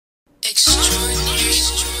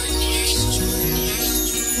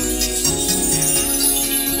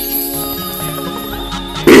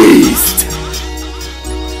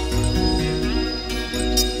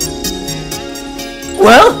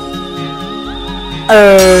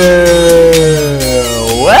Well,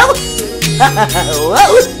 well,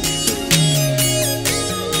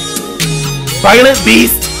 Violent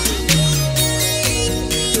Beast.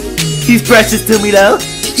 She's precious to me though.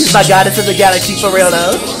 She's my goddess of the galaxy for real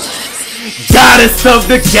though. Goddess of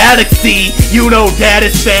the galaxy, you know that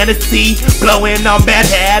is fantasy. Blowing on bad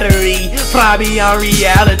hattery, fly beyond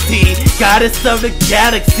reality. Goddess of the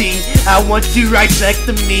galaxy, I want you right next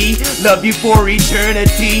to me. Love you for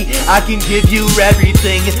eternity, I can give you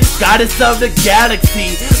everything. Goddess of the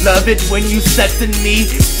galaxy, love it when you sexin' me.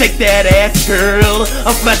 Shake that ass, girl,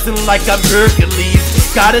 I'm flexing like I'm Hercules.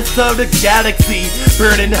 Goddess of the galaxy,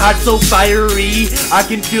 burning hot so fiery. I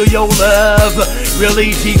can feel your love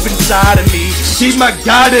really deep inside of me. She's my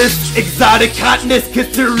goddess, exotic hotness,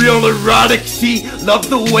 kiss her real erotic. She loves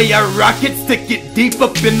the way I rock it, stick it deep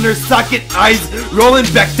up in her socket. Eyes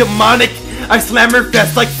rolling back demonic, I slam her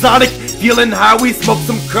fast like Sonic. Feeling how we smoke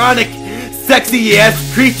some chronic. Sexy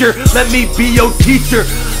ass creature, let me be your teacher.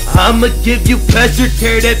 I'ma give you pleasure,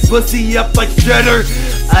 tear that pussy up like Shredder.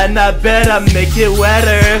 And I bet I make it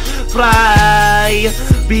wetter. Fly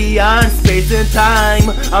beyond space and time,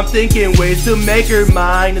 I'm thinking ways to make her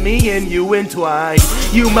mine. Me and you entwine,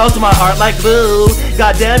 you melt my heart like glue.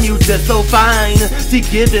 Goddamn, you just so fine. She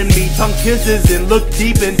giving me tongue kisses and look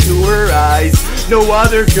deep into her eyes. No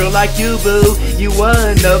other girl like you, boo, you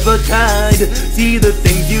one of a kind. See the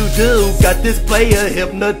things you do, got this player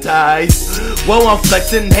hypnotized. Whoa, I'm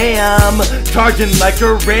flexing ham, charging like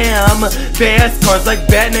a ram. Fast cars like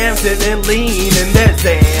Batman, sitting lean in that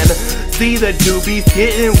sand. See the doobies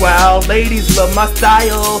getting wild, ladies love my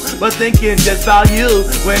style, but thinking just about you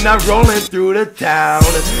when I'm rolling through the town.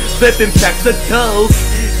 Flipping packs of coke,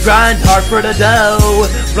 grind hard for the dough,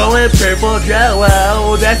 blowing purple Joe,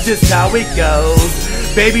 oh, that's just how it goes.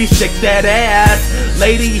 Baby, shake that ass,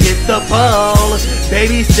 lady, hit the pole.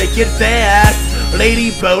 Baby, shake it fast,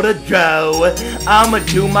 lady, blow the dro. I'ma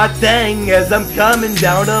do my thing as I'm coming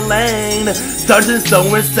down the lane. Stunting so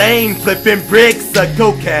insane, flipping bricks of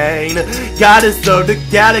cocaine. Goddess of the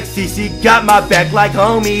galaxy, she got my back like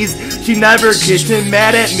homies. She never gets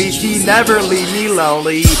mad at me, she never leave me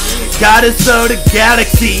lonely. Goddess of the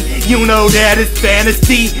galaxy, you know that it's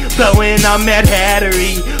fantasy. Blowing on Mad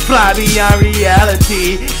Hattery, fly beyond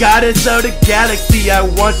reality. Goddess of the galaxy, I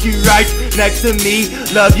want you right next to me.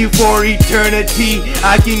 Love you for eternity,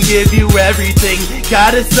 I can give you everything.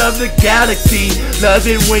 Goddess of the galaxy, love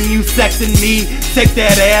it when you sexin' me. Take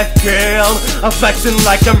that ass, girl, I'm flexing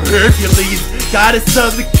like I'm Hercules. Goddess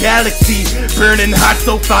of the galaxy, burning hot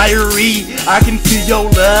so fiery. I can feel your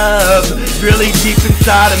love really deep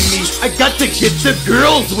inside of me. I got to get the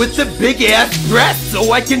girls with the big ass breasts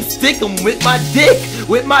so I can stick them with my dick,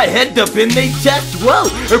 with my head up in their chest. Whoa,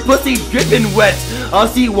 her pussy dripping wet, all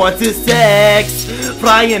she wants is sex.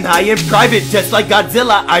 Flying high in private just like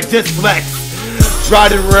Godzilla, I just flex.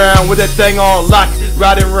 Riding around with that thing on lock,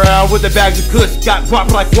 riding around with the bags of kush. Got pop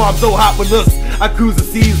like Guam, so hot with looks. I cruise the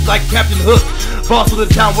seas like Captain Hook. Boss of the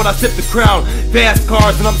town when I sip the crown. Fast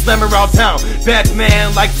cars and I'm slamming around town.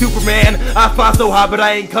 Batman like Superman. I fly so high but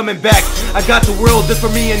I ain't coming back. I got the world just for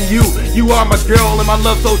me and you. You are my girl and my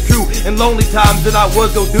love so true. In lonely times that I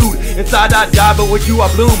was no dude. Inside I die but with you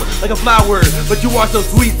I bloom like a flower. But you are so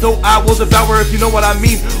sweet so I will devour if you know what I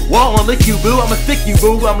mean. Whoa, I'ma lick you boo, I'ma stick you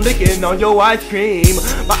boo. I'm licking on your ice cream.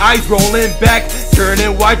 My eyes rolling back,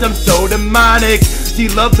 turning white, I'm so demonic. She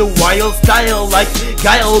loved the wild style like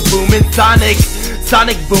Guile booming Sonic.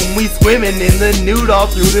 Sonic boom, we swimming in the nude all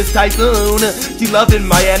through this typhoon. She loving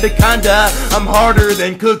my anaconda, I'm harder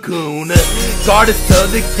than Cocoon. Goddess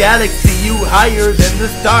of the galaxy, you higher than the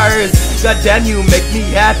stars. Goddamn, you make me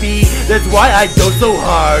happy, that's why I go so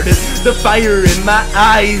hard. The fire in my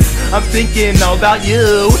eyes, I'm thinking all about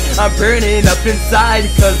you. I'm burning up inside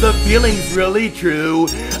cause the feeling's really true.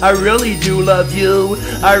 I really do love you,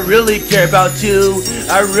 I really care about you.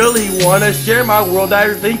 I really wanna share my world,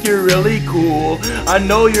 I think you're really cool. I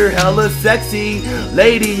know you're hella sexy,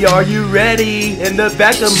 lady, are you ready? In the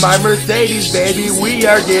back of my Mercedes, baby, we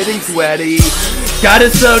are getting sweaty.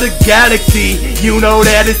 Goddess of the galaxy, you know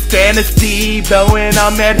that it's fantasy. Blowing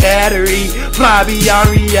on Mad Hattery, fly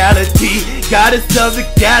beyond reality. Goddess of the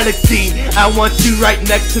galaxy, I want you right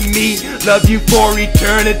next to me. Love you for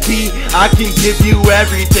eternity, I can give you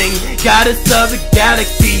everything. Goddess of the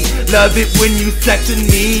galaxy, love it when you sexin'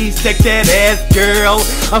 me. Shake that ass, girl,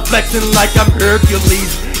 I'm flexing like I'm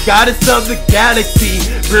Hercules. Goddess of the galaxy,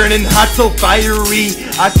 burning hot so fiery.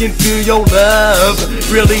 I can feel your love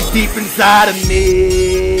really deep inside of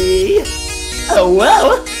me. Oh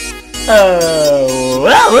wow, oh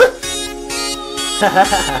wow.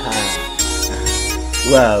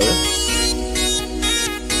 Whoa.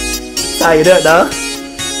 How you doing, though?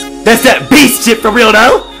 That's that beast shit for real,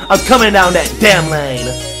 though. I'm coming down that damn lane.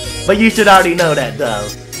 But you should already know that, though.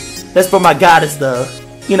 That's for my goddess, though.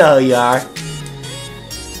 You know who you are.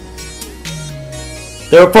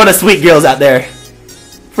 They're for the sweet girls out there.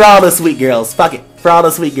 For all the sweet girls. Fuck it. For all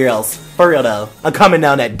the sweet girls. For real, though. I'm coming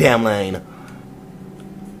down that damn lane.